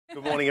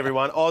Good morning,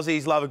 everyone.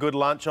 Aussies love a good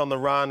lunch on the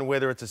run,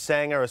 whether it's a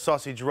sanger, a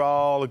sausage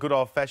roll, a good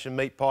old-fashioned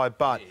meat pie,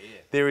 but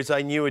there is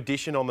a new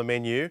addition on the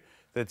menu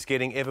that's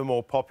getting ever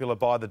more popular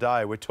by the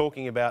day. We're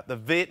talking about the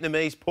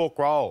Vietnamese Pork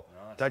Roll.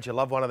 Nice. Don't you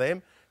love one of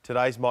them?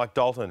 Today's Mike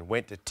Dalton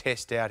went to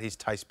test out his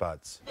taste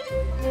buds.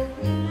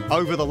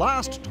 Over the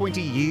last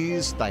 20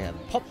 years, they have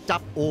popped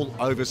up all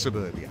over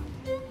suburbia.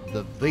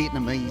 The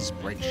Vietnamese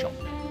bread shop.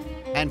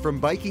 And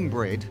from baking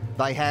bread,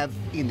 they have,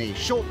 in their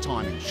short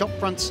time in shop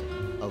fronts,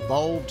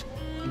 evolved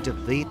into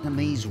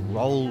Vietnamese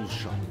roll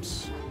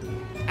shops.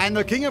 And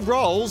the king of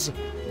rolls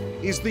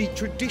is the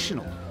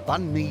traditional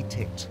Banh Mi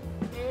Tet,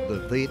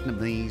 the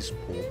Vietnamese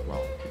pork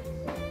roll.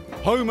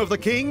 Home of the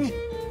king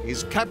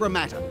is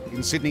Cabramatta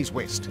in Sydney's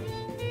west.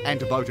 And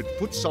devoted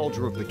foot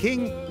soldier of the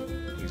king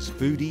is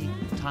foodie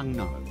Tung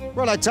No.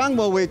 Righto, Tung.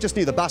 Well, we're just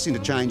near the bus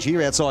interchange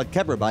here outside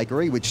Cabra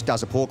Bakery, which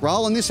does a pork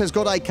roll, and this has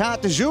got a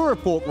carte du jour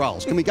of pork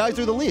rolls. Can we go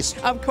through the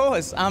list? Of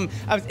course.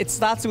 It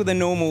starts with a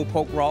normal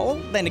pork roll,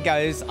 then it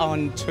goes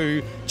on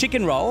to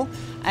chicken roll,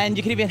 and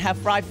you can even have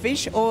fried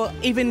fish or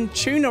even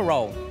tuna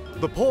roll.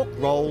 The pork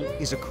roll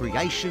is a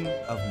creation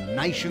of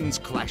nations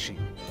clashing.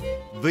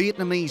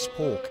 Vietnamese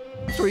pork,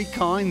 three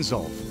kinds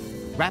of,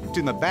 wrapped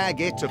in the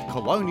baguette of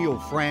colonial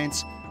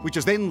France, which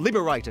is then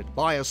liberated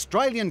by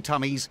Australian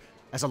tummies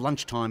as a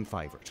lunchtime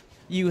favourite.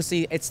 You will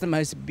see it's the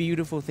most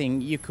beautiful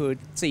thing you could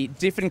see.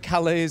 Different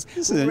colours.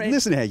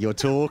 Listen how you're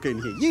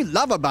talking here. You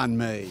love a banh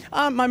mi.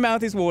 My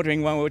mouth is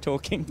watering while we're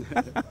talking.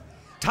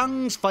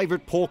 Tung's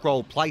favourite pork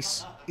roll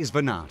place is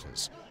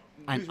Vanata's.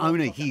 An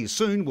owner here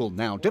soon will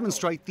now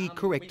demonstrate the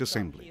correct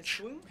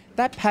assemblage.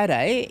 That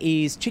pate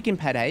is chicken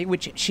pate,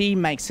 which she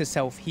makes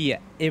herself here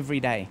every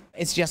day.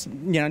 It's just,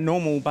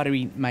 normal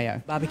buttery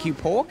mayo. Barbecue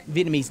pork,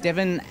 Vietnamese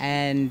Devon,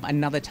 and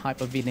another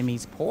type of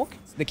Vietnamese pork.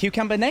 The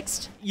cucumber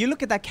next. You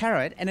look at that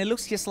carrot and it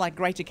looks just like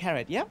grated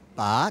carrot, yeah?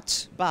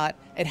 But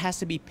it has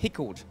to be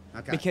pickled.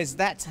 Okay. Because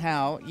that's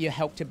how you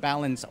help to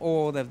balance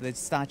all of the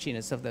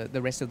starchiness of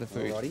the rest of the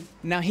food. Alrighty.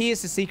 Now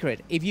here's the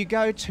secret. If you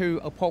go to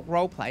a pork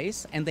roll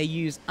place and they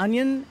use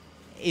onion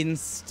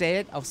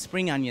instead of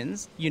spring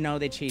onions, you know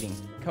they're cheating.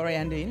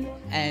 Coriander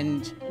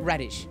and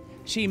radish.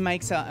 She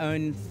makes her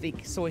own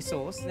thick soy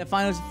sauce. The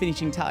final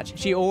finishing touch,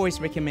 she always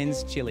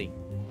recommends chili.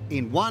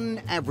 In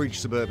one average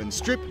suburban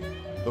strip,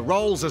 the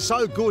rolls are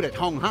so good at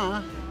Hong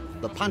Ha,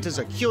 the punters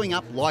are queuing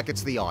up like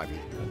it's the Ivy.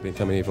 I've been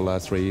coming here for the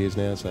last 3 years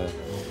now, so...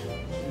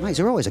 Mate, is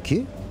there always a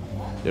queue?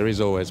 There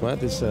is always, mate.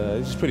 This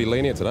is pretty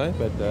lenient today,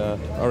 but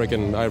I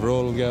reckon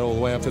overall we'll go all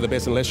the way up to the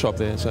best and less shop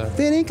there. So.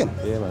 Fair dinkum.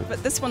 Yeah, mate.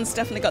 But this one's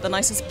definitely got the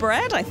nicest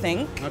bread, I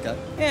think. Okay.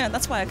 Yeah,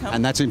 that's why I come.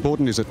 And that's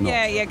important, is it not?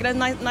 Yeah, get a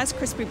nice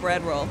crispy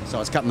bread roll. So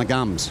it's cutting the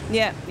gums.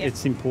 Yeah.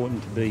 It's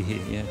important to be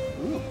here, yeah.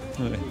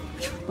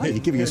 Mate, you're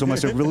giving us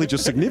almost a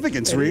religious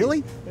significance,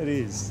 really? It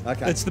is.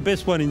 Okay. It's the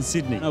best one in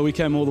Sydney. We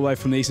came all the way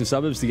from the eastern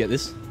suburbs to get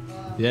this.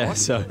 Yeah, what?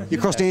 So... You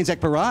crossed Anzac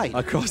Parade?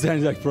 I crossed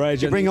Anzac Parade.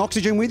 Did you bring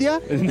oxygen with you?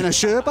 And a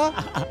Sherpa?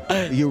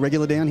 Are you a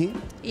regular down here?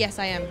 Yes,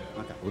 I am.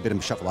 Okay, we better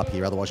shuffle up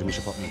here, otherwise you'll miss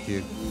your pop in the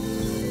queue.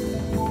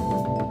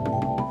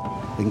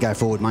 We can go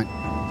forward, mate.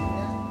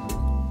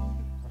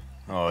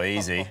 Oh,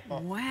 easy.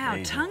 Wow,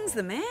 easy. Tung's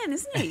the man,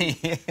 isn't he?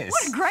 Yes.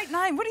 What a great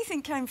name. What do you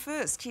think came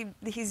first,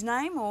 his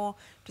name or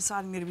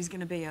deciding that he was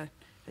going to be a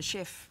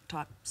chef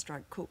type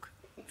stroke cook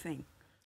thing?